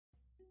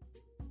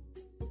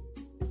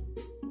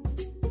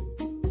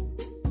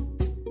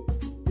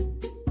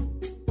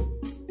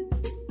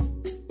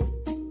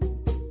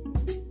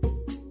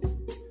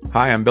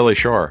Hi, I'm Billy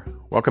Shore.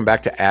 Welcome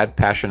back to Add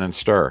Passion and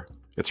Stir.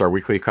 It's our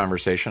weekly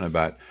conversation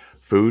about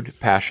food,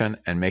 passion,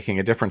 and making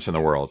a difference in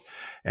the world.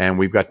 And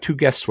we've got two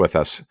guests with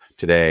us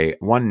today,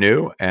 one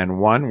new and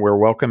one we're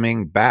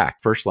welcoming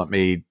back. First, let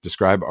me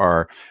describe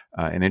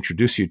and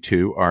introduce you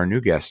to our new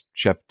guest,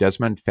 Chef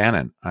Desmond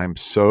Fannin. I'm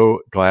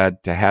so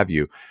glad to have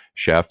you,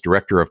 Chef,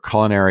 Director of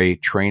Culinary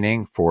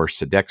Training for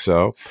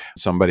Sodexo,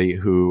 somebody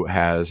who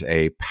has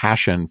a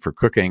passion for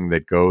cooking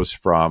that goes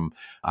from,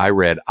 I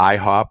read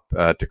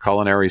IHOP to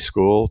culinary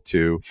school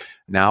to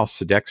now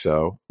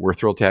Sodexo. We're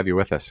thrilled to have you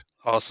with us.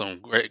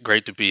 Awesome.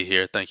 Great to be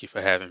here. Thank you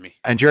for having me.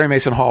 And Jerry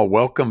Mason Hall,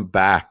 welcome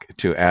back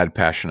to Add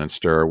Passion and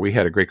Stir. We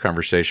had a great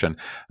conversation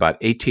about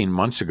 18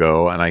 months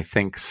ago, and I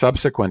think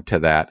subsequent to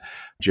that,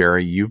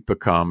 Jerry, you've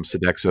become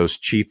Sodexo's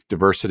Chief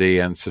Diversity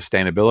and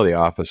Sustainability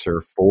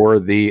Officer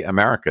for the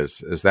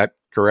Americas. Is that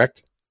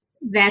correct?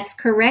 That's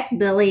correct,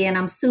 Billy, and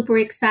I'm super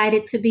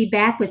excited to be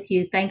back with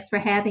you. Thanks for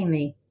having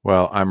me.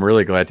 Well, I'm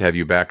really glad to have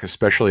you back,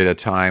 especially at a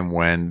time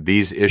when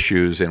these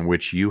issues in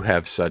which you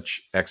have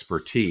such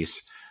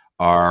expertise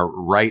are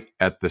right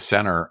at the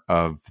center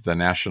of the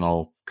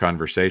national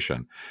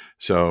conversation.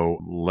 So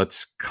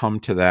let's come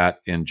to that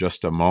in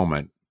just a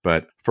moment.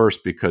 But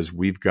first, because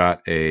we've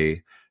got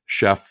a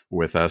chef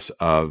with us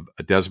of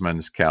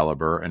Desmond's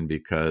caliber, and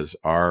because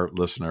our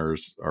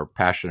listeners are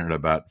passionate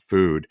about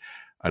food,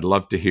 I'd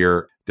love to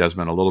hear,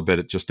 Desmond, a little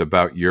bit just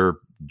about your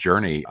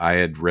journey. I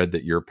had read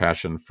that your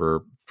passion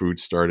for food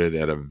started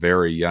at a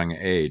very young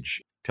age.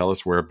 Tell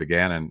us where it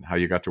began and how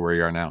you got to where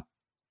you are now.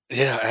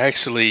 Yeah,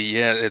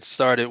 it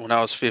started when I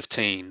was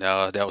 15.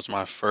 That was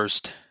my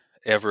first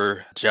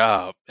ever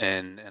job,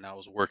 and I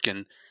was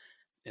working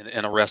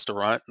in a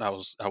restaurant.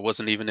 I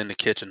wasn't even in the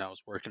kitchen. I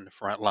was working the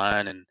front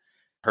line and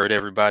heard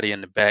everybody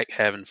in the back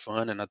having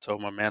fun. And I told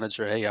my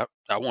manager, "Hey, I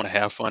want to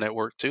have fun at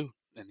work too."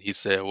 And he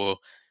said, "Well,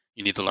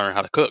 you need to learn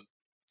how to cook."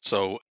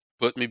 So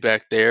put me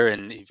back there,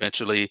 and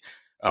eventually,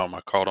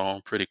 I caught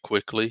on pretty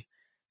quickly.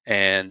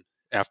 And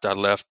after I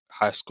left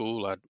high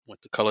school, I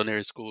went to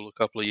culinary school a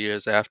couple of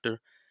years after.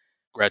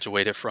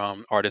 Graduated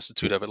from Art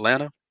Institute of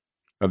Atlanta,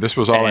 This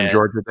was all in and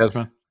Georgia,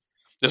 Desmond?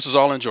 this was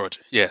all in Georgia.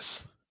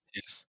 Yes,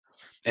 yes.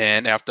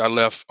 And after I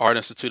left Art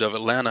Institute of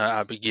Atlanta,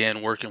 I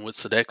began working with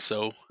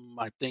Sodexo.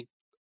 I think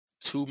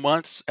 2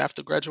 months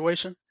after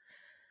graduation,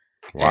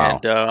 Wow.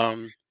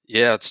 and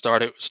yeah, it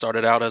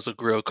started out as a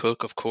grill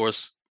cook. Of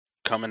course,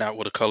 coming out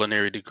with a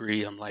culinary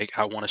degree, I'm like,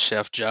 I want a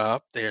chef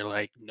job. They're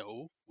like,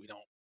 no, we don't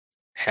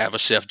have a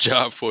chef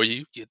job for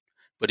you.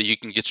 But you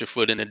can get your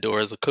foot in the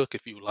door as a cook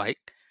if you like.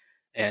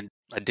 And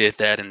I did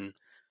that and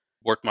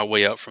worked my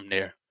way up from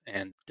there,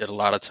 and did a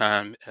lot of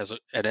time as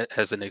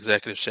an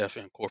executive chef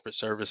in corporate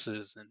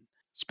services, and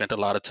spent a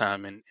lot of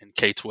time in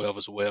K-12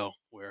 as well,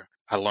 where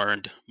I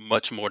learned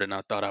much more than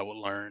I thought I would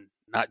learn,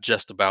 not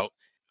just about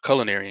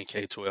culinary in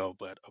K-12,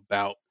 but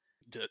about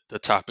the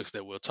topics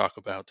that we'll talk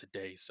about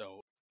today.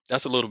 So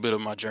that's a little bit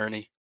of my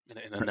journey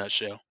in a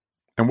nutshell.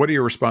 And what do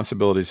your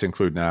responsibilities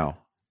include now?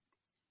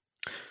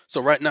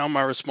 So right now,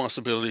 my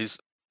responsibilities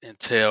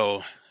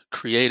entail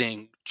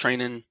creating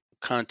training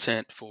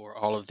content for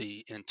all of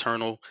the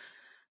internal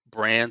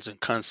brands and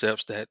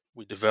concepts that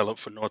we develop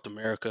for North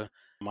America.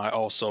 I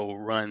also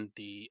run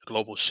the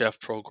Global Chef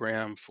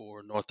Program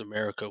for North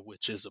America,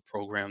 which is a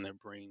program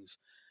that brings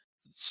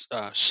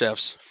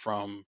chefs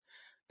from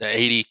the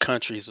 80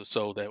 countries or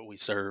so that we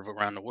serve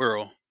around the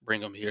world,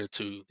 bring them here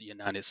to the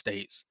United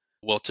States,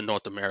 well, to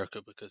North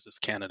America because it's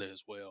Canada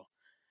as well,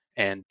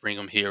 and bring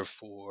them here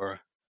for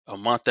a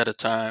month at a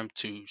time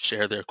to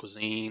share their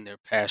cuisine, their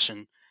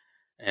passion,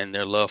 and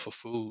their love for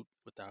food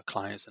with our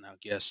clients and our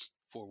guests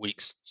for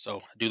weeks. So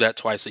I do that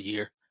twice a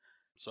year.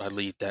 So I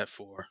lead that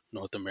for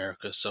North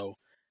America. So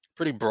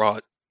pretty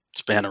broad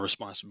span of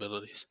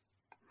responsibilities.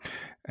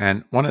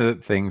 And one of the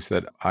things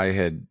that I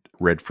had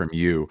read from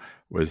you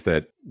was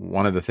that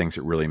one of the things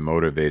that really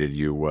motivated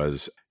you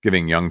was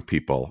giving young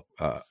people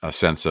a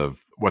sense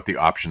of what the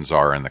options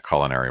are in the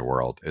culinary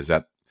world. Is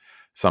that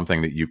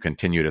something that you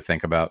continue to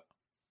think about?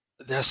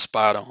 That's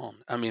spot on.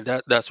 I mean,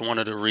 that's one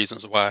of the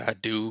reasons why I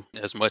do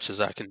as much as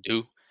I can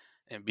do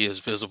and be as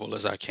visible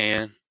as I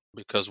can,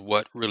 because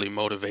what really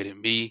motivated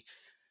me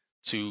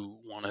to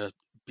want to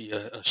be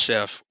a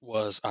chef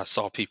was I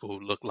saw people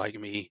who looked like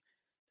me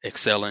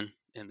excelling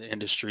in the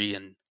industry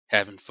and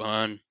having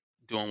fun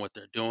doing what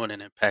they're doing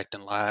and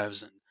impacting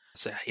lives. And I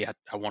said, hey,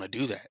 I want to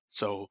do that.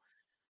 So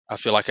I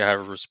feel like I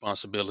have a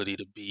responsibility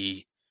to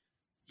be,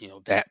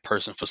 that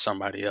person for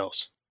somebody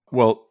else.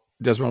 Well,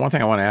 Desmond, one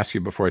thing I want to ask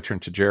you before I turn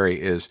to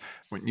Jerry is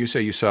when you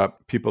say you saw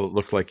people that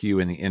looked like you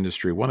in the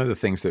industry, one of the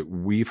things that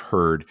we've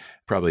heard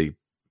probably,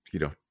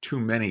 too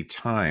many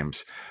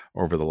times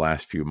over the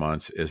last few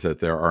months is that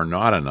there are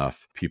not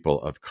enough people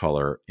of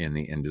color in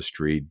the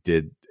industry.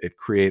 Did it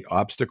create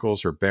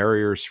obstacles or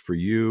barriers for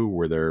you?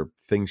 Were there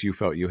things you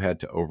felt you had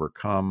to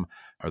overcome?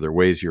 Are there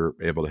ways you're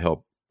able to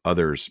help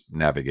others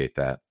navigate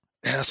that?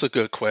 That's a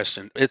good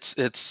question.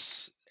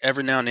 It's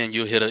every now and then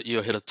you'll hit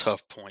a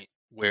tough point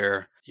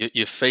where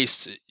you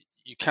face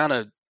you kind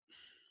of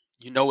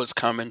it's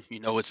coming,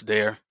 it's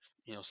there,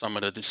 some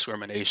of the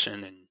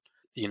discrimination and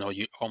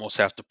you almost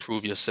have to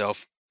prove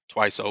yourself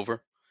twice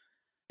over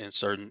in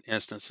certain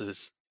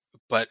instances.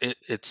 But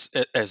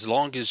as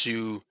long as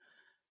you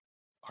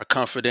are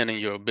confident in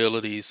your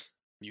abilities,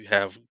 you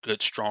have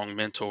good, strong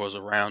mentors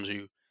around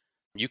you,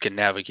 you can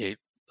navigate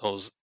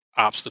those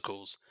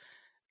obstacles.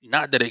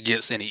 Not that it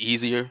gets any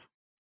easier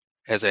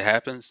as it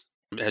happens,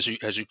 as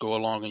you go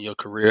along in your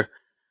career,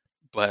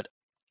 but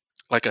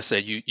like I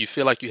said, you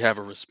feel like you have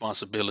a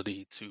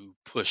responsibility to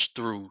push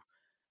through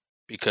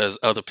because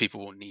other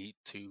people will need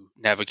to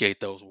navigate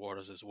those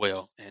waters as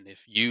well. And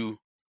if you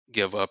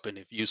give up and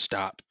if you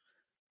stop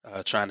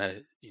trying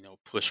to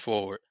push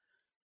forward,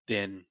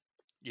 then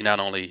you're not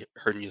only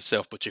hurting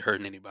yourself, but you're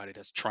hurting anybody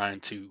that's trying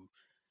to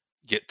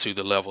get to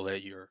the level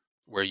that you're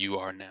where you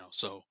are now.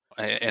 So,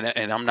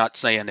 and I'm not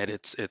saying that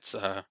it's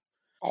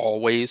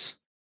always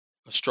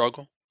a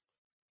struggle,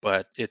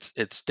 but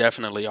it's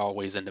definitely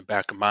always in the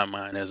back of my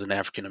mind as an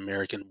African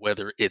American,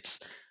 whether it's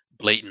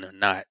blatant or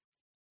not.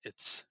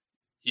 It's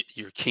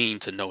you're keen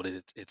to know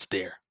that it's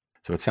there.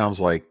 So it sounds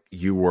like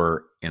you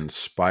were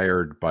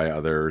inspired by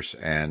others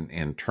and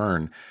in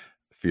turn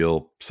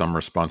feel some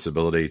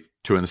responsibility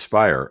to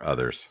inspire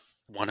others.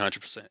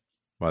 100%.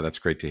 Wow, that's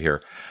great to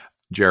hear.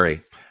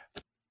 Jerry,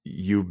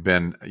 you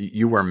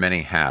wear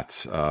many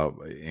hats,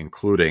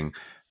 including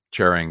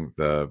chairing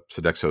the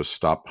Sodexo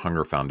Stop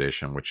Hunger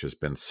Foundation, which has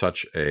been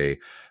such a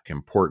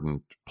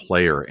important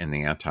player in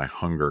the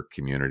anti-hunger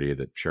community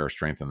that Share Our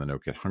Strength and the No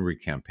Kid Hungry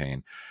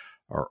campaign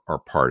are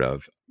part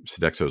of.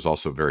 Sodexo has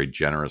also very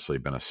generously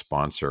been a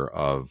sponsor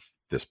of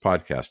this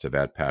podcast of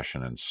Add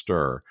Passion and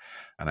Stir.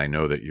 And I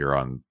know that you're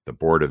on the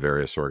board of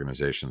various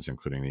organizations,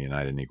 including the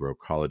United Negro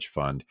College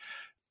Fund.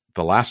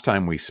 The last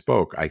time we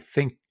spoke, I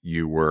think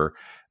you were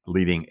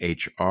leading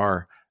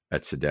HR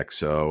at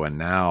Sodexo, and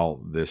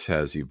now this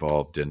has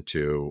evolved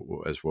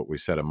into, as what we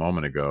said a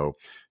moment ago,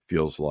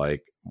 feels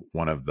like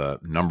one of the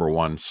number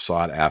one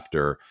sought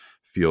after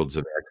fields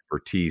of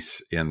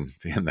expertise in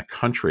the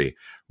country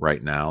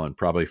right now, and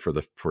probably for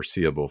the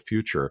foreseeable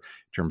future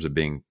in terms of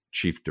being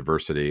Chief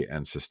Diversity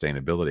and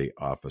Sustainability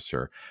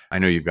Officer. I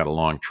know you've got a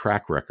long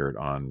track record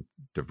on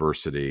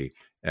diversity,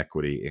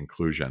 equity,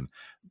 inclusion.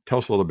 Tell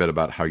us a little bit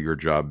about how your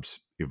job's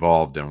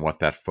evolved and what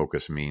that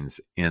focus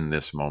means in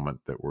this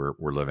moment that we're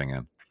living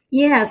in.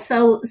 Yeah,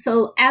 so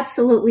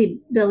absolutely,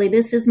 Billy.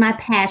 This is my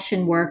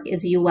passion work,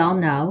 as you well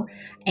know.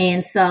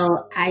 And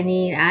so, I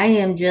mean, I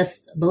am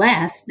just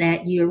blessed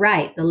that you're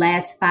right. The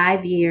last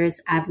 5 years,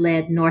 I've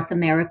led North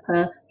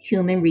America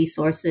Human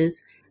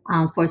Resources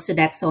for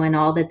Sodexo and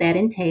all that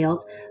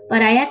entails.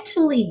 But I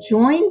actually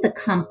joined the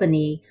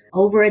company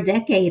over a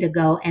decade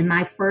ago, and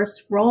my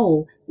first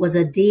role was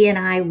a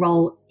D&I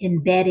role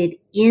embedded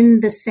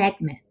in the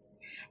segment.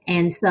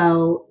 And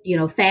so,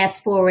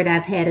 fast forward,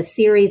 I've had a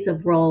series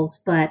of roles,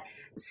 but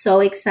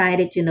so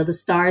excited, the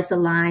stars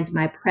aligned.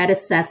 My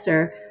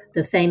predecessor,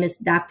 the famous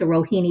Dr.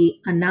 Rohini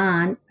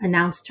Anand,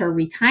 announced her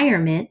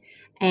retirement,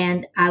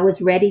 and I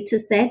was ready to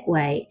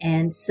segue.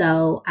 And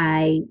so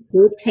I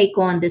did take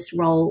on this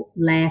role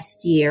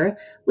last year,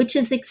 which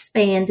is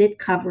expanded,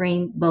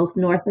 covering both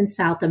North and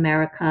South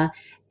America.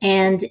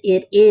 And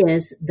it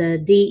is the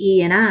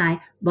DE&I,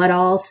 but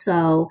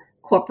also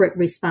corporate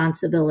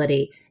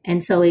responsibility.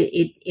 And so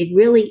it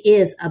really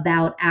is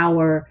about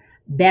our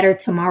Better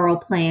Tomorrow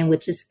plan,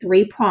 which is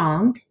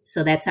three-pronged.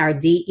 So that's our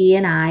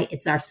DE&I,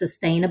 it's our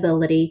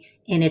sustainability,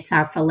 and it's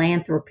our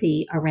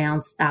philanthropy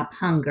around Stop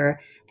Hunger.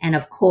 And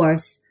of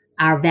course,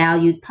 our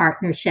valued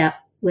partnership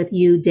with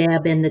you,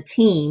 Deb, and the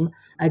team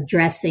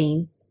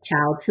addressing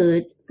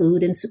childhood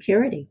food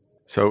insecurity.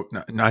 So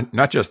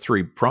not just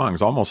three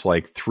prongs, almost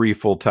like three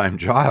full-time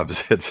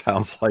jobs. It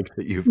sounds like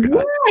that you've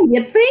got. Yeah,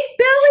 you think,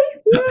 Billy?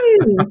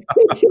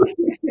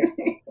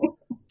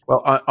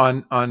 Well,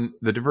 on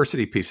the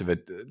diversity piece of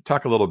it,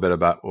 talk a little bit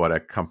about what a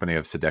company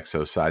of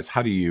Sodexo size.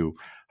 How do you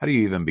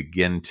even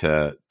begin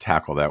to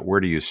tackle that?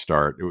 Where do you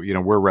start?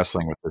 We're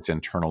wrestling with this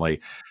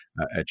internally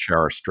at Share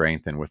Our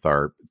Strength and with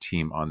our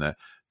team on the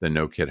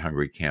No Kid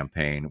Hungry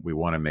campaign. We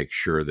want to make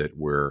sure that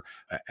we're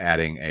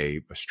adding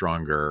a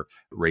stronger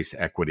race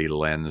equity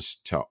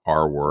lens to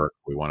our work.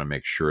 We want to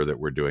make sure that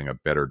we're doing a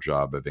better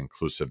job of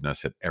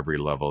inclusiveness at every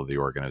level of the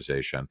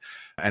organization.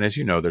 And as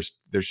you know, there's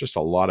just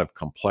a lot of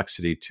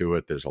complexity to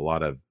it. There's a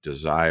lot of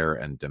desire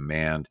and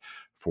demand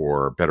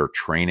for better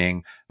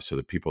training so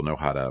that people know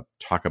how to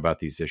talk about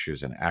these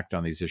issues and act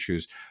on these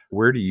issues.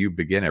 Where do you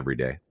begin every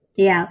day?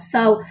 Yeah.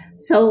 So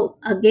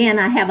again,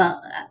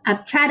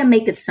 I've tried to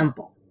make it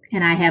simple.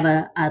 And I have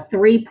a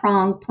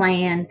three-pronged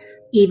plan,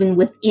 even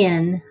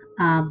within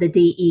the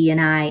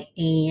DE&I,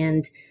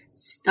 and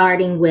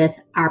starting with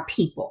our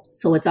people.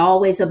 So it's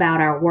always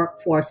about our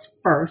workforce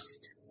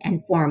first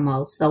and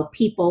foremost. So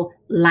people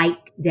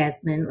like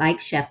Desmond, like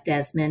Chef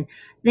Desmond.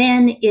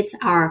 Then it's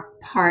our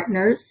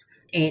partners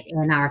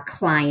and our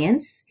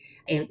clients.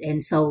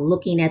 And so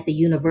looking at the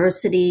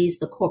universities,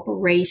 the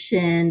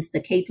corporations, the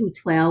K through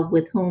 12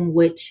 with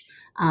which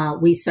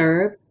we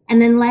serve.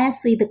 And then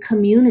lastly, the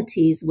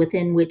communities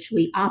within which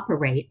we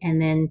operate,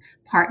 and then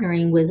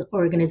partnering with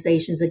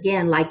organizations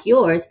again like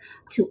yours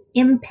to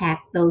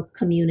impact those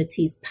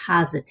communities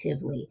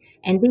positively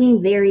and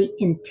being very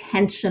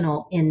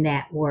intentional in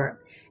that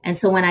work. And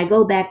so when I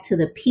go back to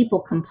the people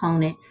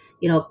component,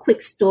 a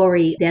quick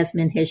story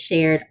Desmond has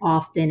shared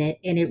often,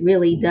 and it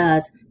really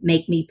does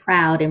make me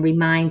proud and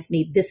reminds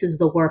me this is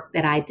the work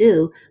that I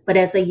do. But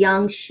as a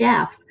young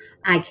chef,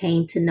 I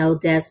came to know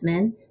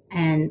Desmond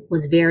and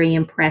was very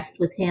impressed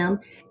with him.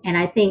 And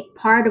I think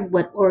part of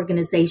what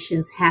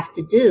organizations have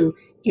to do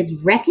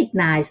is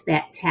recognize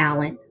that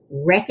talent,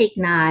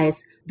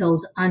 recognize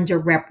those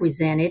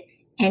underrepresented,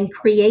 and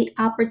create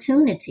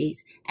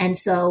opportunities. And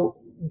so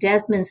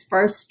Desmond's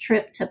first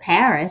trip to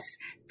Paris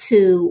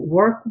to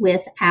work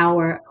with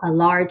a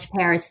large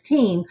Paris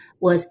team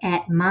was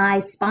at my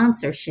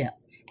sponsorship.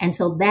 And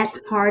so that's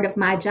part of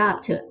my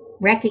job, to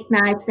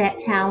recognize that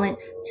talent,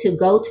 to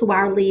go to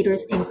our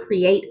leaders and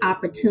create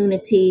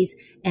opportunities,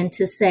 and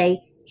to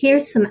say,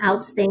 here's some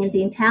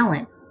outstanding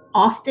talent,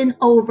 often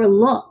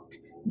overlooked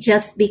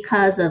just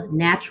because of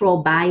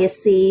natural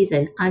biases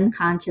and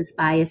unconscious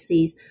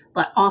biases,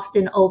 but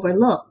often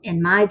overlooked.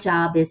 And my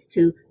job is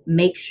to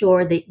make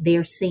sure that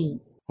they're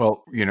seen.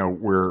 Well,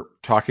 we're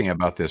talking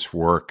about this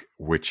work,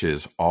 which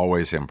is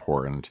always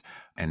important.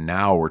 And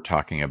now we're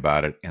talking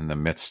about it in the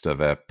midst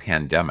of a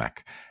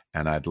pandemic.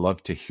 And I'd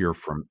love to hear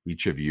from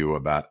each of you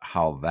about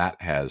how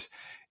that has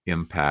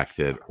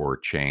impacted or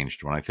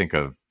changed. When I think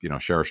of,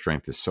 Share Our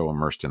Strength is so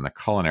immersed in the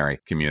culinary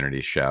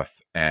community, chef,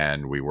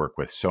 and we work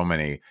with so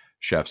many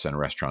chefs and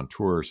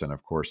restaurateurs. And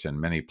of course,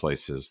 in many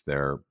places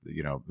there,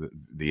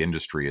 the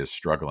industry is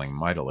struggling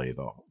mightily.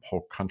 The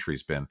whole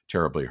country's been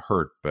terribly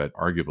hurt, but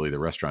arguably the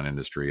restaurant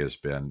industry has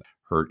been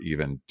hurt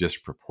even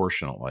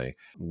disproportionately.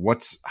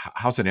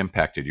 How's it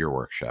impacted your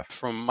work, chef?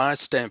 From my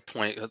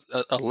standpoint,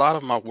 a lot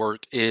of my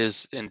work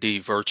is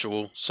indeed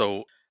virtual.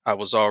 So I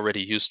was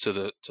already used to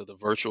the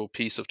virtual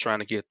piece of trying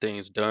to get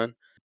things done,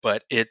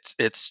 but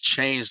it's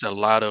changed a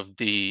lot of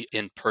the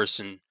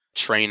in-person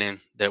training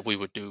that we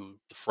would do,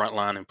 the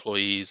frontline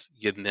employees,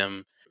 getting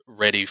them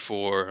ready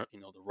for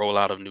the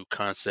rollout of new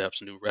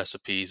concepts, new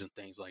recipes, and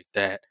things like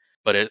that.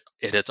 But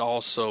it has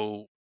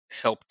also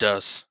helped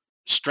us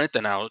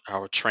strengthen our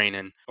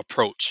training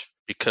approach,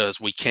 because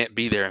we can't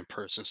be there in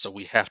person. So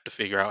we have to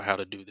figure out how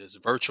to do this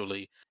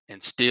virtually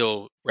and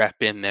still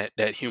wrap in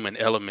that human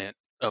element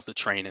of the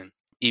training,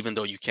 even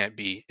though you can't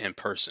be in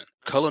person.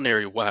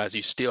 Culinary wise,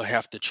 you still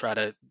have to try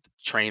to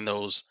train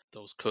those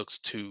cooks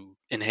to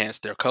enhance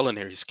their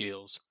culinary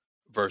skills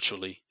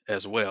virtually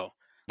as well.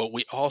 But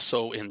we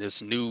also, in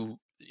this new,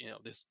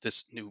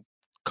 this new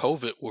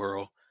COVID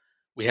world,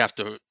 we have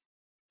to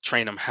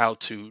train them how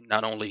to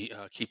not only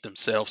keep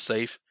themselves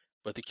safe,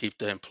 but to keep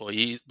the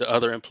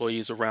other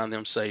employees around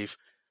them safe,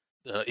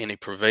 any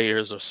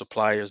purveyors or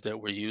suppliers that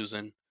we're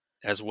using,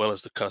 as well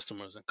as the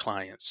customers and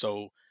clients.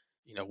 So,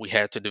 we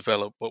had to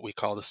develop what we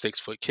call the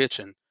 6-Foot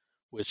Kitchen,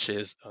 which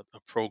is a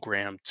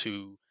program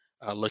to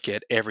look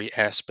at every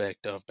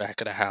aspect of back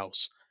of the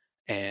house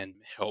and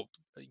help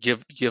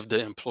give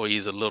the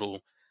employees a little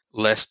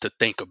less to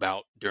think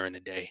about during the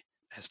day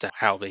as to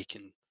how they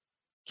can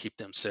keep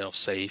themselves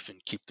safe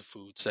and keep the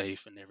food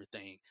safe and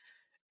everything,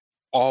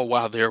 all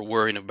while they're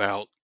worrying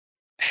about,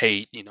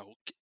 hey,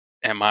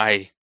 am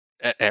I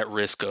at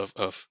risk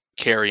of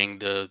carrying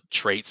the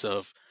traits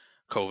of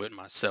COVID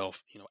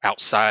myself,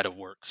 outside of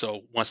work.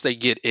 So once they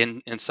get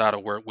inside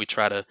of work, we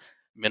try to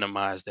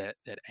minimize that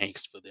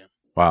angst for them.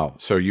 Wow.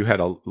 So you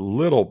had a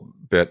little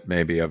bit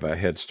maybe of a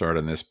head start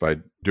on this by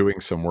doing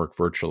some work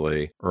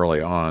virtually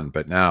early on,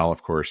 but now,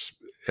 of course,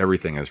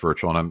 everything is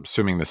virtual. And I'm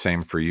assuming the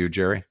same for you,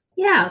 Jerry?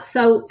 Yeah,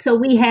 so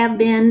we have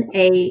been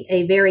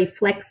a very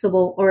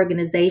flexible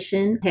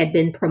organization, had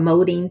been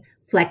promoting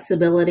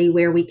flexibility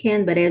where we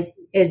can, but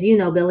as you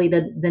know, Billy,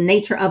 the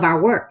nature of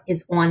our work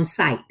is on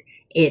site.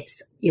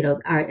 It's,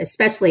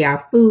 especially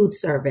our food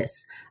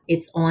service,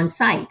 it's on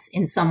site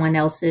in someone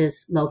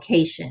else's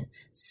location.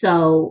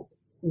 So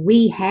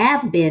we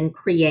have been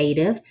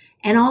creative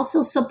and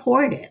also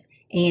supportive.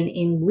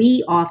 And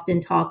we often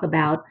talk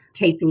about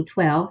K through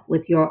 12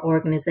 with your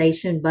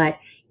organization, but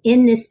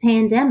in this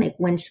pandemic,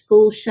 when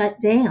schools shut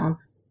down,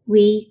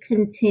 we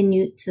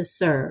continued to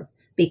serve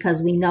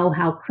because we know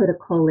how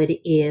critical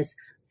it is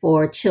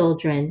for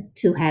children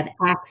to have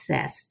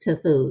access to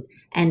food.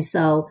 And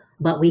so,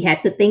 but we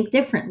had to think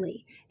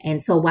differently. And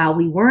so while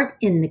we weren't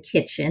in the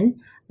kitchen,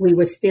 we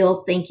were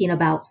still thinking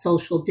about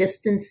social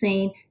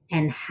distancing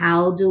and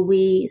how do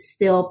we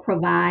still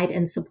provide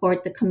and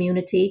support the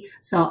community.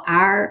 So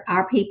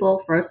our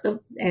people, first,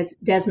 as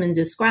Desmond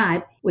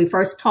described, we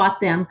first taught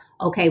them,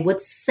 okay,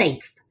 what's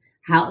safe?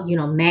 How,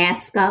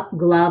 mask up,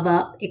 glove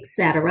up,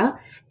 etc.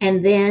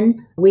 And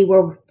then we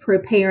were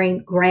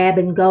preparing grab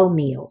and go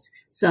meals.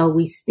 So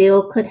we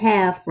still could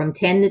have from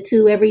 10 to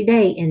 2 every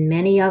day in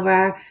many of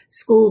our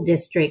school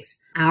districts.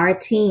 Our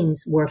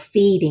teams were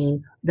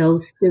feeding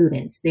those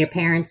students. Their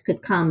parents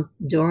could come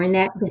during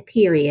that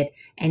period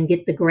and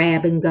get the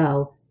grab and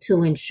go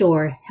to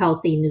ensure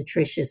healthy,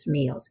 nutritious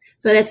meals.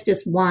 So that's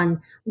just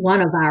one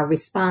of our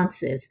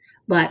responses.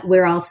 But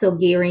we're also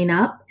gearing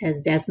up,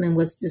 as Desmond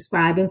was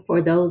describing,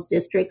 for those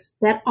districts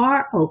that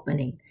are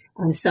opening.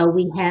 And so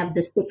we have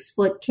the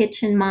 6-foot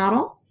kitchen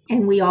model,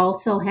 and we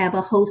also have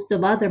a host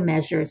of other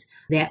measures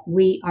that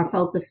we are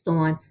focused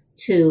on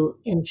to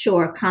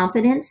ensure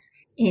confidence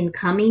in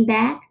coming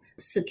back,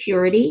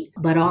 security,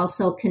 but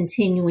also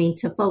continuing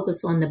to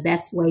focus on the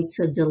best way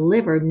to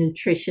deliver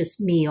nutritious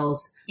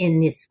meals in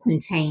this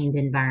contained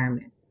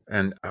environment.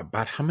 And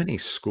about how many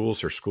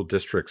schools or school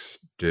districts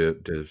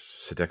does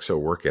Sodexo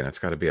work in? It's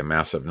got to be a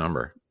massive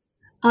number.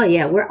 Oh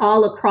yeah, we're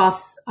all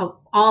across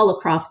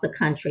the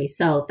country.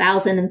 So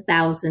thousands and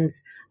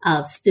thousands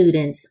of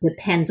students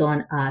depend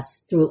on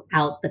us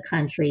throughout the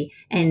country.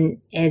 And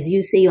as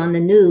you see on the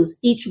news,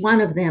 each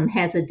one of them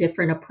has a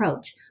different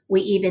approach.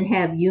 We even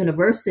have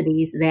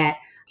universities that,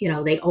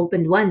 they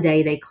opened one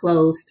day, they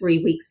closed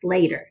 3 weeks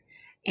later.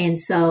 And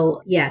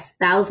so, yes,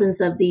 thousands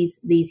of these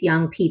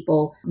young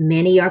people,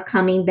 many are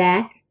coming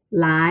back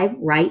live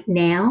right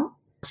now.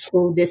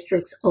 School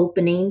districts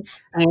opening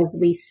as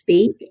we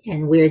speak,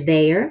 and we're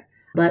there.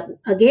 But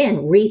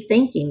again,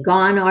 rethinking,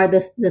 gone are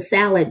the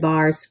salad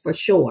bars for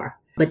sure.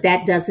 But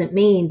that doesn't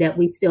mean that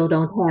we still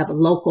don't have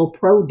local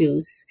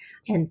produce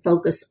and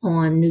focus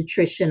on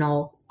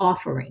nutritional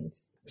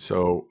offerings.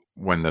 So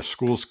when the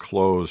schools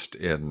closed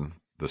in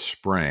the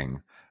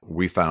spring,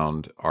 we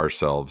found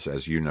ourselves,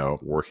 as you know,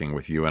 working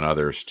with you and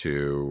others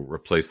to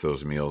replace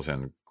those meals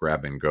in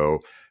grab and go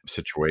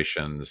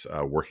situations,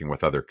 working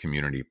with other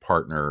community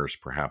partners,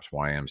 perhaps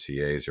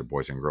YMCAs or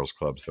Boys and Girls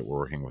Clubs that were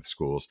working with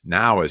schools.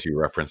 Now, as you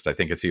referenced, I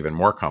think it's even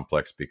more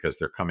complex because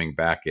they're coming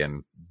back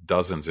in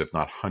dozens, if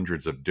not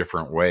hundreds of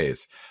different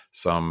ways.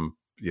 Some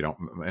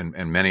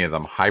and many of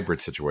them hybrid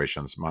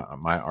situations.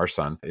 Our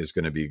son is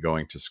going to be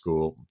going to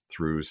school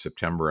through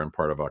September and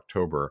part of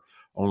October,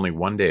 only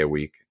 1 day a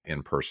week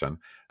in person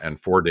and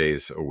 4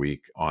 days a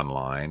week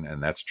online.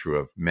 And that's true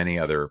of many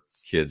other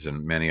kids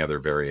and many other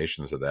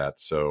variations of that.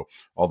 So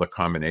all the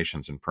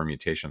combinations and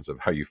permutations of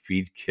how you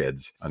feed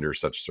kids under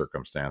such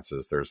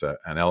circumstances, there's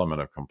an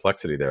element of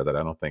complexity there that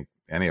I don't think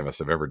any of us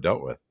have ever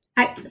dealt with.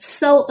 I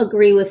so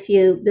agree with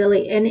you,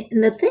 Billy.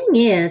 And the thing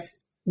is,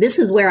 this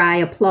is where I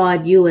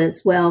applaud you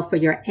as well for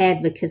your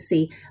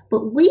advocacy.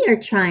 But we are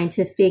trying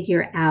to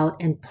figure out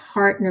and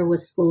partner with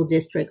school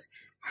districts.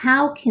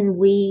 How can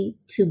we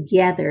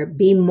together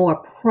be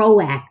more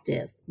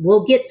proactive?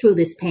 We'll get through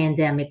this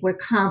pandemic. We're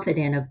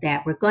confident of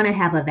that. We're going to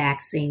have a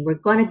vaccine. We're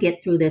going to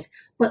get through this.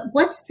 But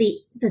what's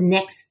the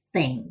next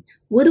thing?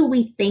 What do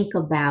we think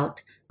about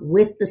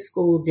with the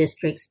school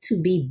districts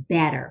to be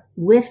better,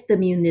 with the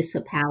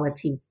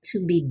municipalities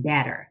to be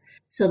better,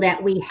 so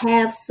that we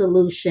have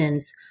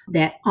solutions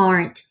that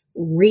aren't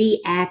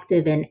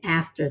reactive and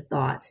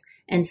afterthoughts?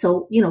 And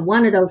so,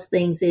 one of those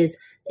things is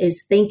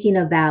thinking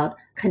about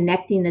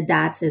connecting the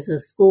dots as a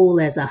school,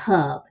 as a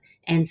hub.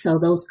 And so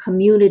those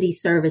community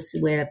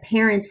services where the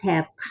parents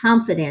have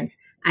confidence,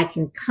 I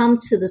can come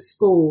to the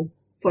school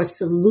for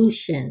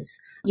solutions.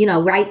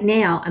 Right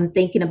now I'm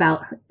thinking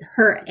about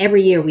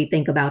every year we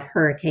think about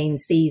hurricane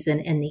season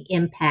and the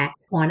impact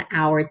on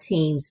our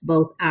teams,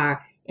 both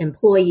our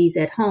employees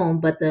at home,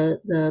 but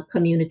the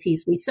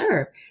communities we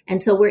serve.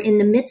 And so we're in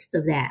the midst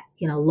of that.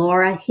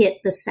 Laura hit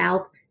the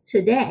South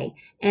today.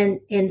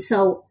 And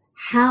so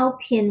how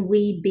can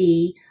we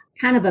be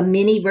kind of a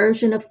mini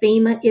version of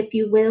FEMA, if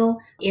you will,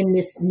 in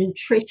this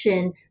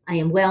nutrition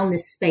and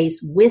wellness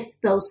space with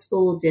those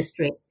school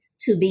districts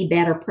to be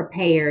better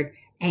prepared?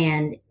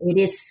 And it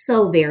is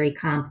so very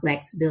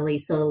complex, Billy.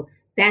 So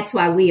that's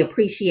why we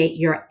appreciate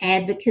your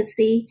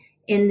advocacy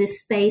in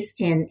this space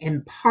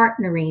and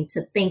partnering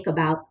to think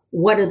about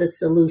what are the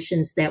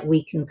solutions that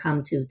we can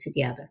come to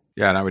together.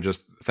 Yeah, and I would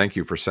just thank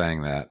you for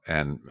saying that.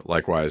 And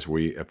likewise,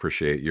 we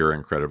appreciate your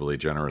incredibly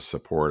generous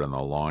support and the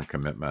long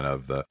commitment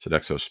of the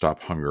Sodexo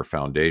Stop Hunger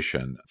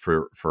Foundation.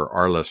 For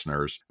our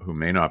listeners who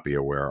may not be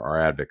aware, our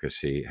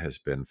advocacy has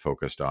been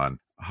focused on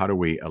how do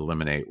we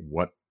eliminate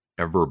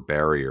whatever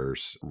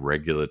barriers,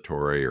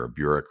 regulatory or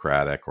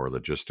bureaucratic or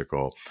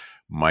logistical,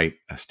 might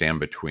stand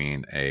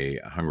between a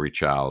hungry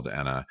child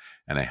and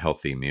a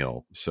healthy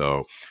meal.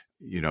 So,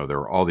 there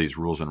are all these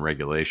rules and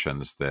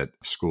regulations that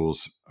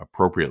schools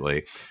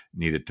appropriately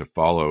needed to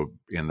follow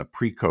in the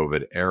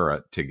pre-COVID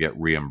era to get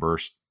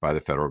reimbursed by the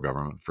federal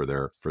government for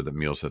the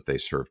meals that they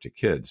serve to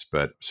kids.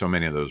 But so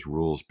many of those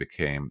rules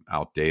became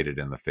outdated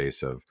in the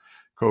face of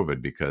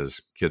COVID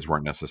because kids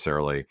weren't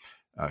necessarily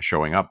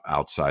showing up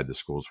outside the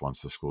schools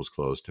once the schools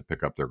closed to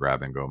pick up their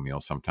grab and go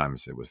meal.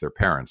 Sometimes it was their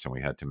parents, and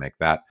we had to make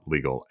that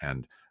legal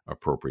and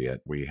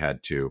appropriate. We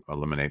had to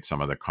eliminate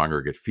some of the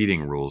congregate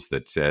feeding rules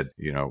that said,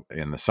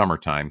 in the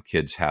summertime,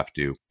 kids have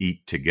to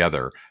eat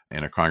together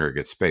in a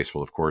congregate space.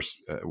 Well, of course,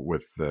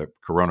 with the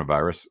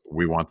coronavirus,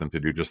 we want them to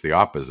do just the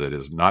opposite,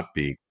 is not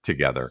be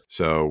together.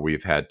 So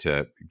we've had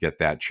to get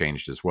that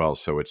changed as well.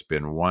 So it's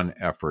been one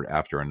effort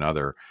after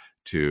another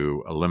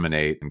to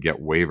eliminate and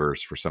get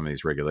waivers for some of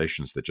these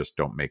regulations that just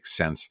don't make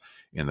sense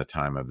in the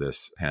time of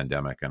this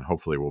pandemic. And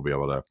hopefully we'll be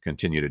able to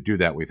continue to do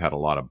that. We've had a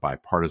lot of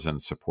bipartisan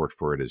support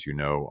for it. As you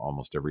know,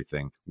 almost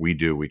everything we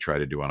do, we try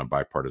to do on a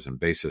bipartisan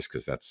basis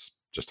because that's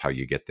just how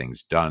you get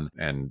things done.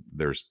 And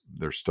there's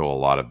still a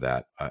lot of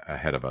that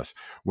ahead of us.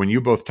 When you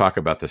both talk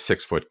about the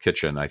 6-foot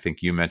kitchen, I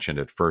think you mentioned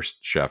it first,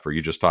 Chef. Are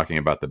you just talking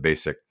about the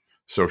basic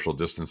social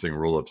distancing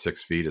rule of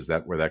 6 feet? Is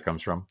that where that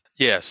comes from?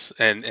 Yes,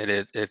 and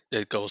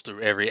it goes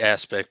through every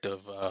aspect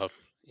of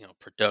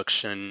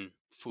production,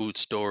 food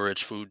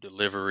storage, food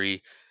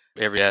delivery,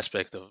 every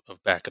aspect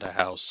of back of the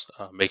house,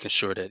 making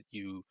sure that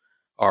you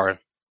are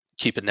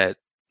keeping that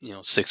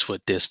 6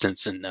 foot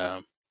distance and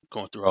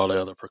going through all the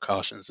other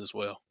precautions as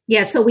well.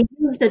 Yeah, so we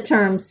use the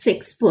term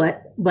 6 foot,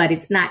 but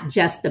it's not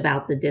just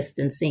about the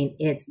distancing.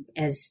 It's,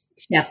 as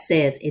Chef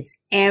says, it's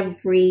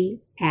every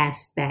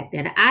aspect.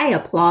 And I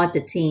applaud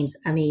the teams.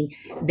 I mean,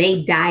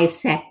 they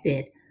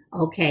dissected.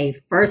 Okay,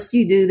 first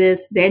you do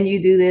this, then you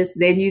do this,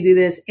 then you do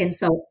this. And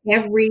so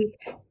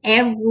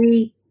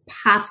every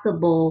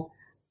possible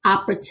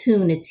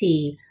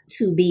opportunity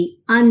to be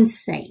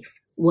unsafe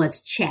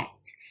was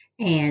checked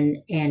and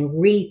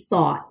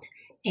rethought.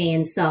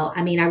 And so,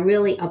 I mean, I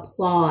really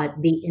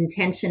applaud the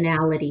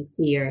intentionality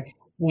here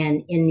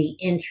and in the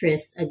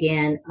interest,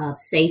 again, of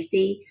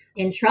safety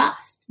and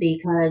trust,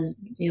 because,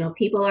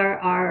 people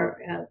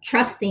are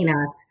trusting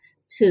us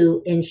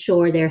to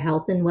ensure their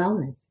health and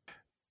wellness.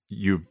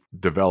 You've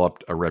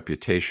developed a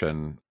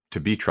reputation to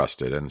be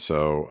trusted. And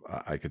so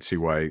I could see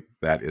why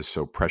that is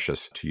so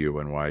precious to you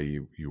and why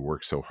you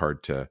work so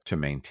hard to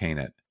maintain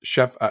it.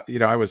 Chef,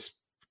 I was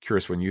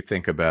curious, when you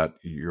think about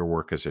your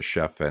work as a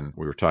chef, and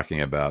we were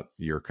talking about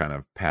your kind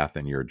of path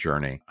and your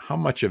journey, how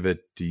much of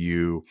it do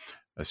you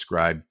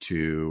ascribe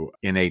to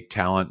innate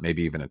talent,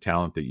 maybe even a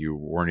talent that you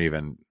weren't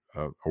even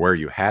aware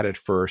you had at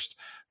first,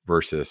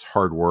 versus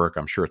hard work?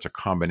 I'm sure it's a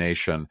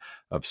combination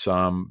of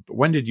some. But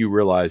when did you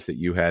realize that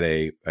you had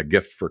a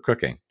gift for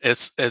cooking?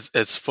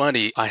 It's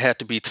funny. I had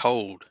to be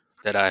told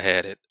that I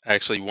had it.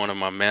 Actually, one of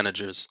my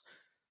managers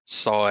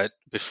saw it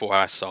before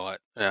I saw it.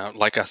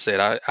 Like I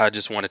said, I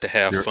just wanted to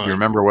have fun. You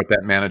remember what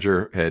that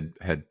manager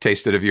had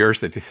tasted of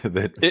yours?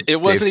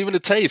 It wasn't even a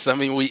taste. I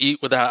mean, we eat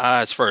with our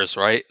eyes first,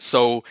 right?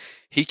 So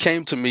he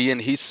came to me and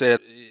he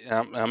said,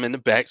 I'm in the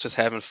back just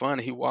having fun.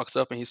 And he walks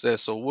up and he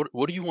says, so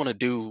what do you want to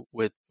do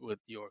with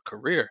your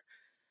career,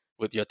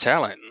 with your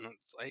talent? And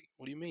it's like,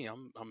 what do you mean?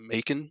 I'm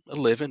making a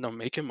living. I'm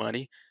making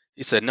money.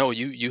 He said, no,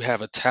 you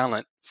have a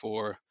talent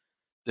for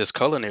this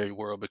culinary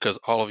world because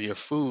all of your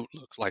food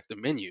looks like the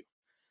menu.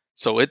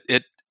 So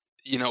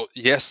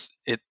yes,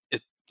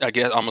 I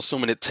guess I'm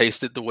assuming it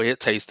tasted the way it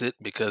tasted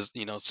because,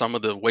 some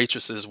of the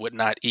waitresses would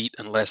not eat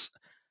unless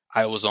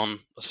I was on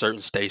a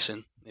certain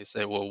station. They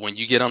say, well, when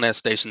you get on that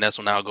station, that's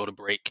when I'll go to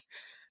break.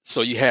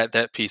 So you had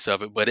that piece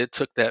of it, but it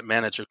took that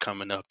manager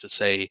coming up to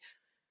say,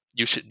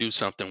 you should do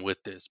something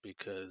with this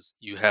because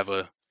you have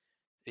an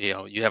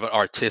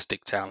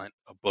artistic talent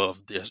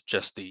above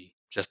just the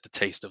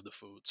taste of the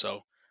food.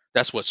 So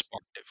that's what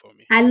sparked it for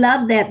me. I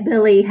love that,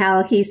 Billy,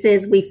 how he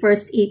says we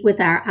first eat with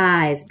our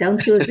eyes.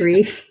 Don't you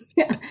agree?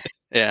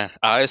 Yeah,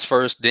 eyes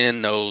first,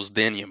 then nose,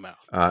 then your mouth.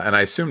 And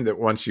I assume that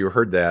once you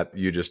heard that,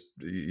 you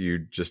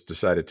just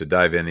decided to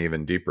dive in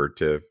even deeper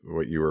to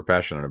what you were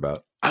passionate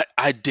about.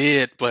 I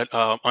did, but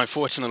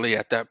unfortunately,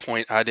 at that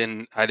point, I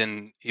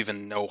didn't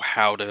even know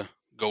how to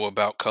go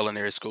about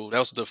culinary school. That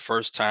was the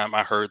first time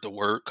I heard the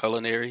word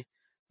culinary.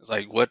 It's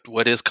like,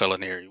 what is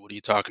culinary? What are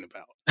you talking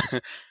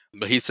about?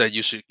 But he said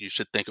you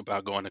should think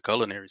about going to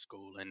culinary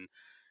school, and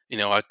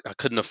I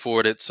couldn't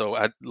afford it. So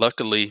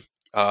luckily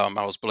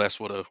I was blessed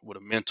with a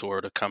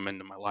mentor to come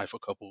into my life a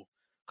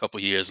couple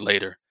years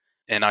later,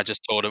 and I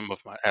just told him of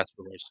my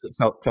aspirations.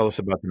 Tell us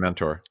about the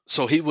mentor.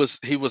 So he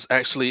was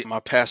actually my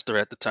pastor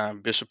at the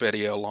time, Bishop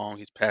Eddie L. Long.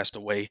 He's passed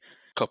away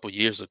a couple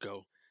years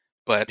ago,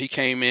 but he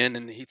came in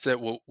and he said,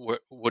 "Well,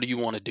 what do you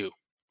want to do?"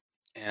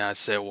 And I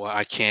said, well,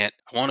 I can't.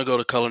 I want to go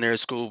to culinary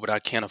school, but I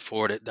can't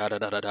afford it. Da da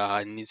da da da.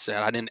 And he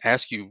said, I didn't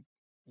ask you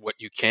what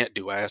you can't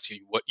do. I asked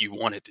you what you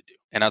wanted to do.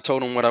 And I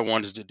told him what I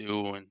wanted to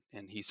do,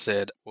 and he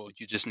said, well,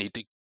 you just need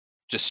to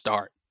just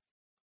start.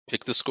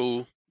 Pick the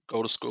school,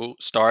 go to school,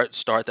 start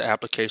the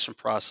application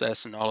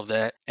process and all of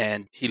that.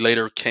 And he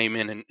later came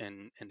in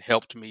and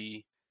helped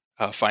me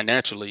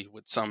financially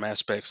with some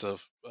aspects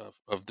of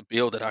the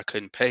bill that I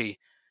couldn't pay,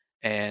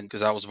 and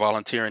because I was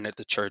volunteering at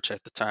the church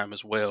at the time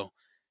as well.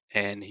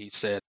 And he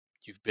said,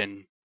 you've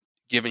been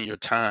giving your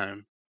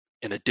time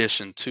in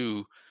addition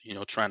to,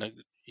 trying to,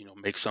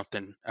 make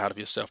something out of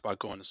yourself by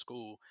going to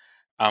school.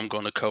 I'm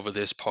going to cover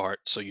this part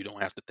so you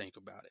don't have to think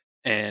about it.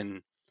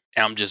 And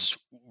I'm just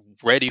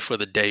ready for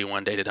the day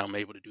one day that I'm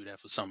able to do that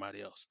for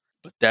somebody else.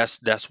 But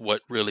that's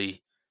what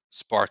really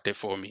sparked it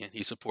for me. And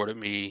he supported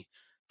me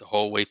the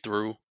whole way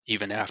through,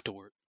 even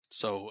afterward.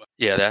 So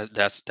yeah,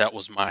 that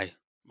was my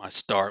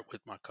start with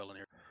my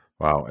culinary.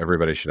 Wow,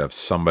 everybody should have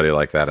somebody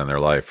like that in their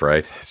life,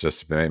 right?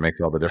 It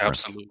makes all the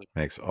difference. Absolutely.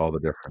 Makes all the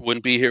difference.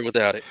 Wouldn't be here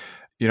without it.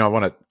 I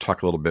want to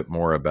talk a little bit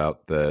more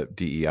about the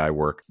DEI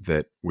work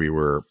that we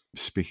were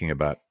speaking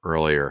about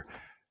earlier,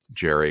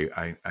 Jerry.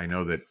 I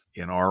know that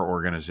in our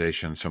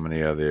organization, so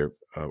many other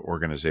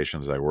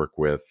organizations I work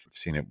with, I've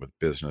seen it with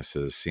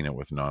businesses, seen it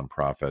with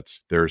nonprofits.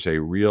 There's a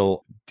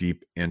real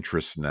deep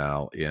interest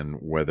now in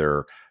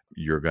whether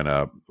you're going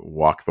to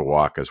walk the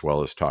walk as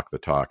well as talk the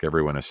talk.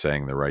 Everyone is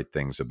saying the right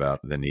things about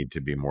the need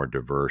to be more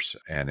diverse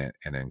and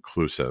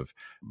inclusive.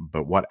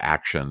 But what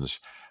actions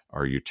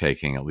are you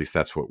taking? At least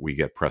that's what we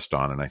get pressed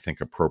on, and I think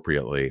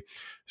appropriately.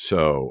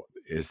 So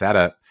is that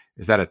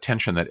a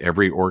tension that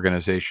every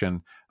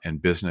organization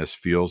and business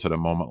feels at a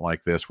moment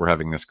like this? We're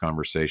having this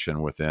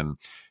conversation within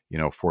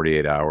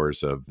 48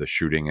 hours of the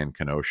shooting in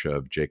Kenosha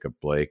of Jacob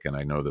Blake. And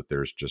I know that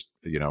there's just,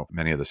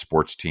 many of the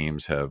sports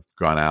teams have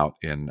gone out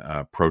in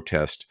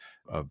protest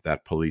of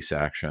that police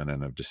action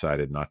and have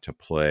decided not to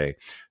play.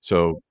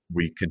 So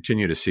we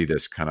continue to see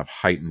this kind of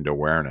heightened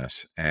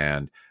awareness.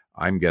 And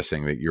I'm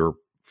guessing that your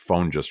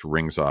phone just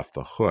rings off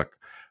the hook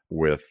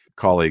with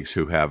colleagues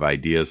who have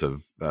ideas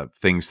of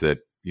things that,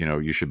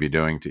 you should be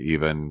doing to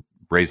even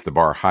raise the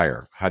bar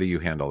higher. How do you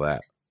handle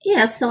that?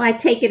 Yeah, so I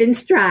take it in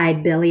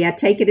stride, Billy. I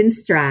take it in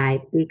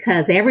stride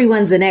because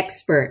everyone's an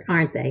expert,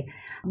 aren't they?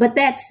 But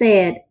that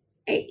said,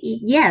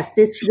 yes,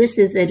 this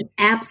is an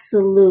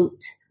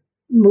absolute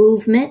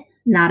movement,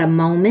 not a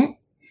moment.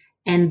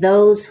 And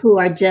those who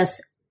are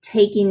just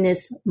taking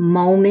this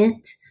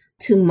moment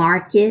to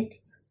market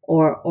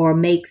or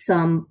make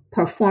some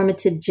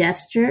performative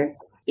gesture,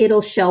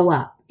 it'll show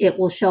up. It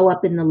will show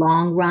up in the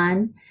long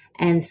run.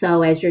 And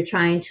so as you're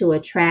trying to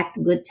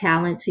attract good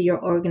talent to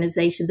your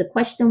organization, the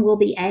question will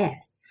be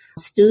asked.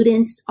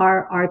 Students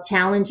are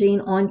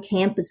challenging on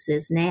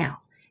campuses now,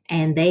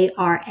 and they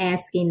are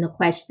asking the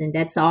question.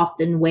 That's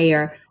often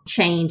where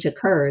change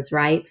occurs,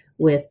 right?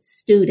 With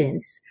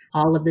students,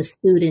 all of the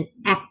student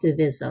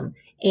activism.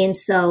 And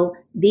so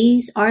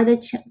these are the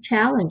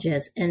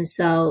challenges. And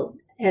so,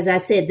 as I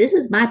said, this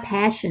is my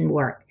passion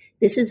work.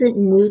 This isn't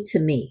new to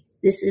me.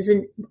 This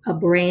isn't a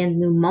brand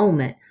new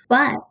moment,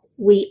 but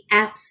we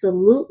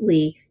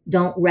absolutely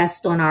don't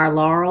rest on our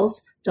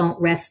laurels,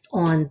 don't rest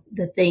on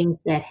the things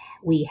that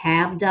we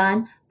have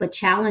done, but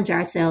challenge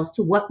ourselves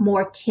to what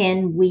more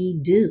can we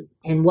do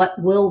and what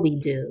will we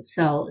do?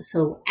 So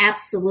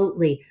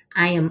absolutely,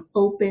 I am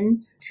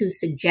open to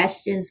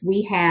suggestions.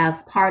 We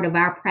have part of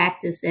our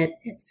practice at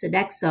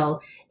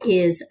Sodexo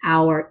is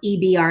our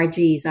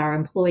EBRGs, our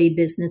Employee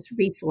Business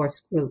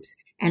Resource Groups.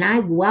 And I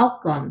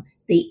welcome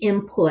the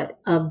input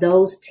of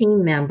those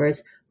team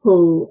members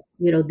who,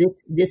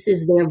 this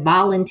is their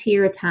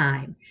volunteer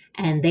time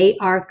and they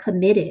are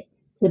committed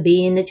to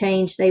being the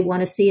change they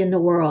want to see in the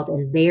world.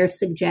 And their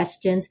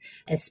suggestions,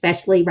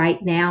 especially right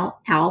now,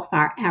 ALF,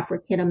 our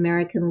African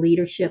American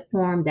Leadership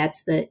Forum,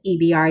 that's the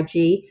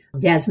EBRG.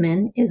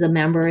 Desmond is a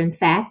member, in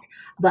fact,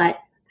 but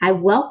I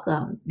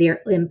welcome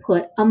their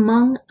input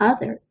among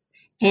others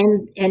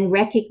and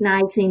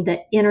recognizing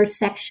the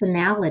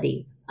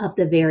intersectionality of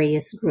the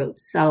various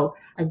groups. So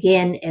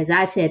again, as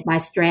I said, my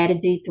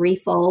strategy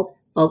threefold,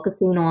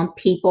 focusing on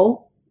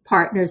people,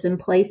 partners, and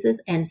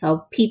places. And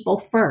so people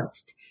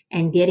first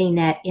and getting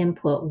that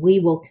input, we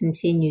will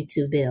continue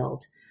to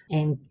build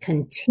and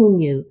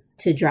continue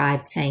to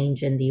drive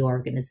change in the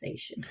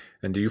organization.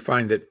 And do you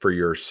find that for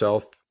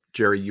yourself,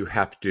 Jerry, you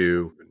have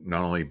to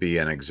not only be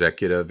an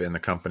executive in the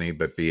company,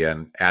 but be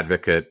an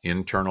advocate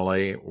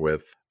internally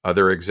with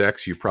other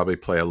execs? You probably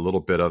play a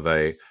little bit of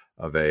an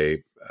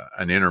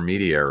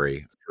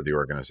intermediary for the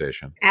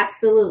organization.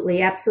 Absolutely.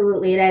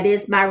 That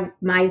is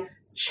my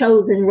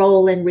chosen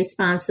role and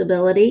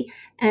responsibility.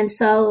 And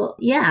so,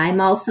 yeah,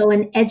 I'm also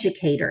an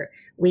educator.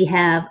 We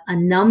have a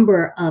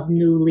number of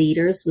new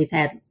leaders. We've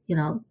had,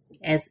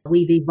 as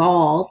we've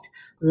evolved,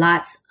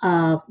 lots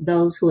of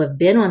those who have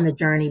been on the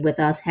journey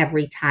with us have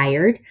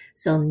retired.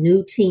 So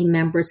new team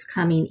members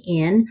coming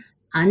in,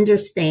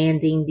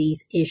 understanding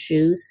these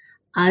issues,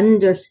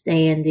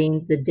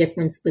 understanding the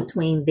difference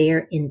between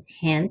their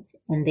intent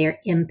and their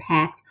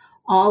impact,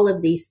 all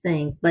of these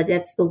things. But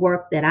that's the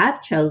work that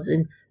I've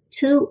chosen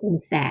to, in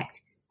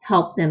fact,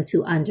 help them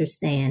to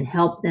understand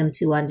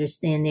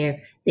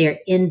their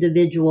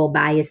individual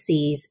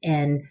biases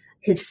and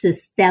his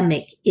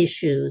systemic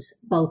issues,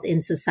 both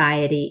in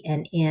society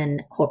and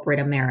in corporate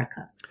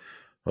America.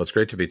 Well, it's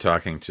great to be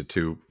talking to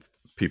two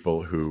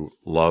people who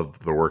love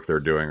the work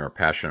they're doing, are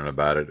passionate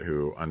about it,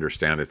 who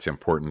understand its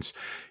importance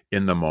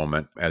in the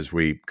moment. As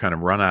we kind of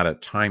run out of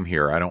time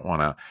here, I don't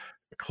want to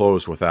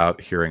close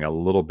without hearing a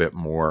little bit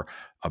more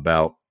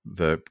about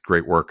the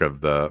great work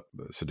of the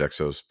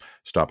Sodexo's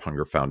Stop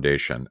Hunger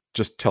Foundation.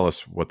 Just tell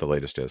us what the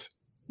latest is.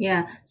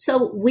 Yeah.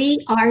 So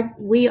we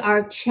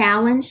are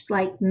challenged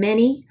like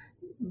many.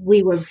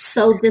 We were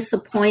so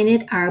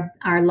disappointed.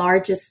 Our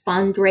largest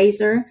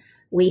fundraiser,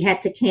 we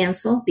had to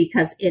cancel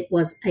because it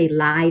was a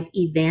live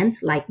event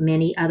like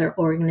many other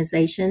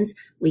organizations.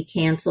 We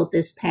canceled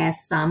this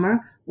past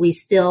summer. We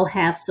still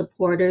have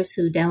supporters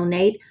who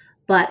donate,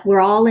 but we're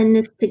all in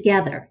this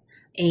together.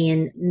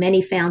 And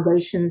many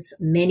foundations,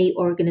 many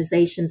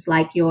organizations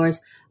like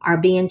yours are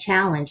being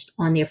challenged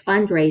on their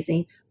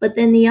fundraising. But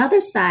then the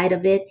other side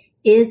of it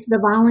is the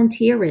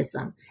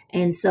volunteerism.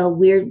 And so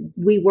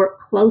we work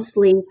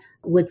closely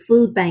with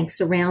food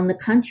banks around the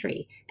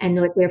country. And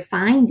what they're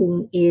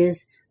finding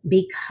is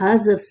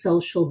because of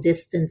social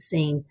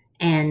distancing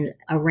and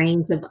a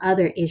range of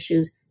other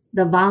issues,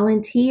 the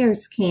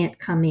volunteers can't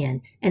come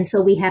in. And so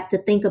we have to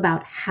think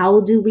about how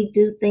do we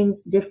do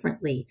things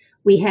differently?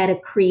 We had a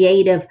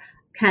creative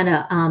kind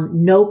of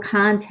no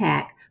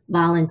contact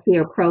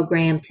volunteer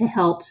program to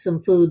help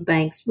some food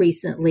banks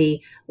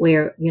recently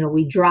where,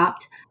 we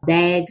dropped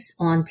bags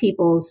on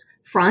people's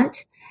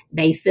front.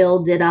 They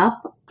filled it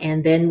up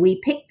and then we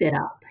picked it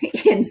up.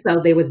 And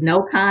so there was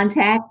no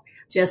contact,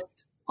 just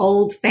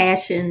old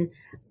fashioned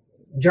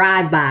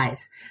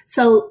drive-bys.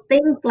 So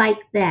things like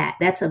that,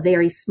 that's a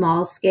very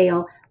small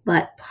scale,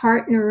 but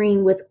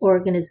partnering with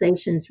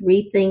organizations,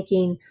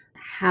 rethinking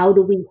how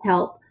do we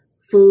help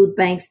food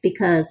banks,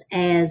 because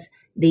as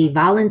the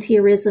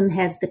volunteerism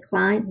has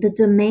declined, the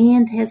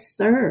demand has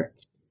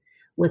surged.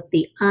 With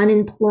the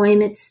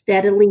unemployment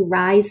steadily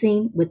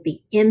rising, with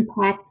the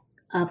impact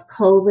of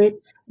COVID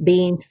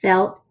being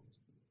felt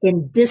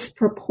in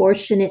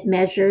disproportionate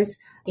measures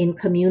in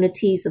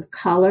communities of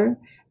color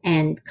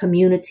and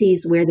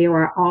communities where there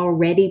are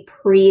already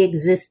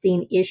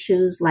pre-existing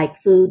issues like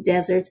food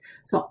deserts.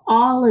 So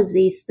all of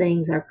these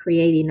things are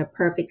creating a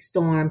perfect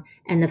storm,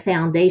 and the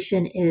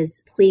foundation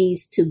is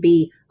pleased to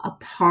be a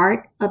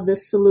part of the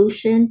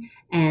solution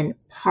and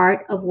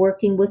part of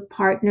working with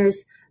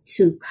partners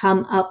to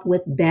come up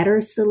with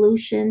better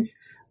solutions.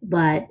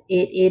 But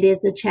it is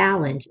a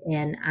challenge,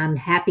 and I'm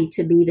happy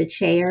to be the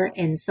chair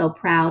and so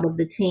proud of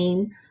the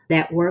team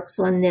that works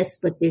on this,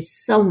 but there's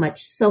so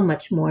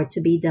much more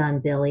to be done,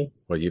 Billy.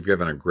 Well, you've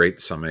given a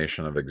great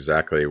summation of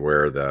exactly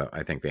where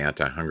I think the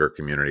anti-hunger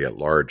community at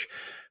large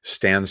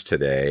stands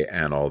today.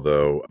 And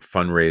although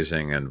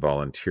fundraising and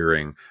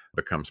volunteering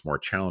becomes more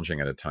challenging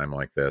at a time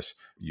like this,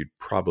 you'd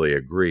probably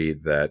agree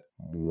that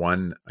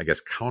one,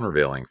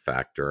 countervailing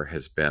factor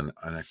has been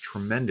a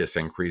tremendous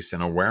increase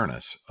in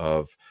awareness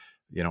of,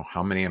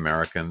 how many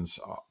Americans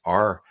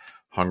are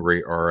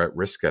hungry or at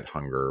risk at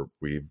hunger.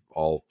 We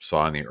all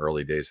saw in the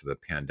early days of the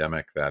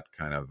pandemic that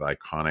kind of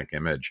iconic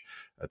image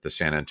at the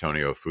San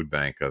Antonio Food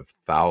Bank of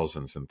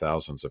thousands and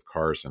thousands of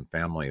cars and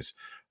families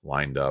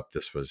lined up.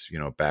 This was,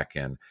 back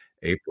in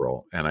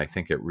April. And I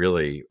think it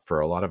really,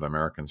 for a lot of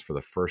Americans, for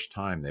the first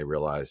time, they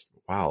realized,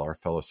 wow, our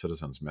fellow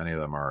citizens, many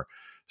of them are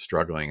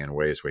struggling in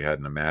ways we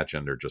hadn't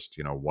imagined, or just,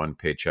 one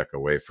paycheck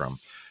away from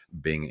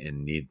being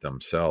in need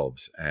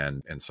themselves.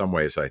 And in some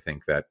ways, I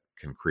think that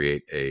can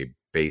create a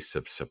base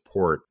of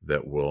support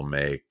that will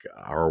make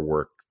our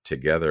work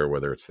together,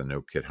 whether it's the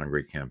No Kid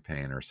Hungry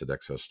campaign or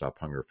Sodexo Stop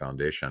Hunger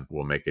Foundation,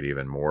 will make it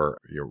even more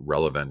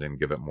relevant and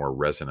give it more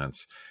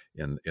resonance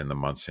in the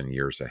months and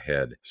years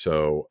ahead.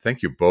 So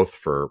thank you both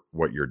for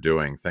what you're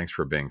doing. Thanks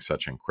for being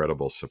such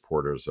incredible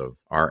supporters of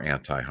our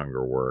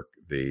anti-hunger work.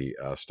 The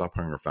Stop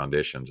Hunger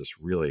Foundation just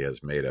really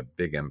has made a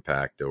big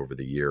impact over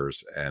the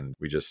years, and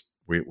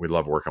we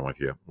love working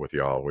with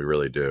y'all. We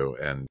really do,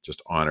 and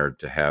just honored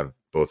to have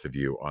both of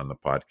you on the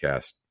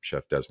podcast,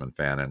 Chef Desmond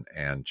Fannin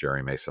and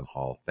Jerry Mason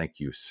Hall. Thank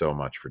you so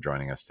much for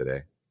joining us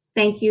today.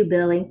 Thank you,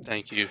 Billy.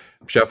 Thank you.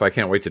 Chef, I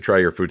can't wait to try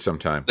your food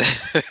sometime.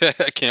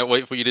 I can't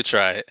wait for you to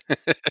try it.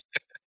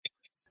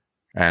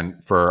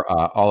 And for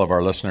all of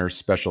our listeners,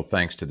 special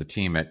thanks to the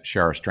team at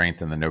Share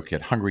Strength and the No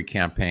Kid Hungry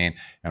campaign,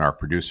 and our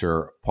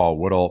producer, Paul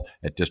Woodall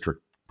at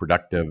District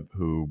Productive,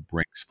 who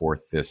brings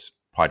forth this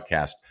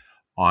podcast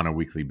on a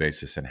weekly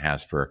basis and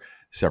has for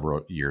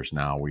several years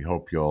now. We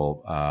hope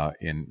you'll,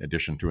 in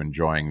addition to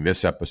enjoying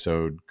this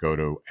episode, go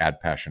to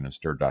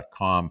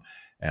addpassionanstir.com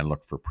and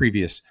look for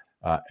previous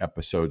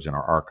episodes in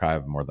our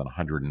archive, more than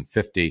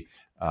 150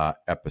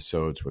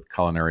 episodes with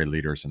culinary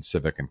leaders and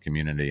civic and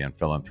community and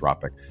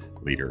philanthropic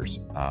leaders.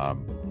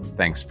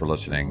 Thanks for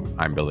listening.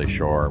 I'm Billy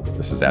Shore.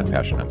 This is Add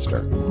Passion and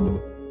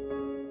Stir.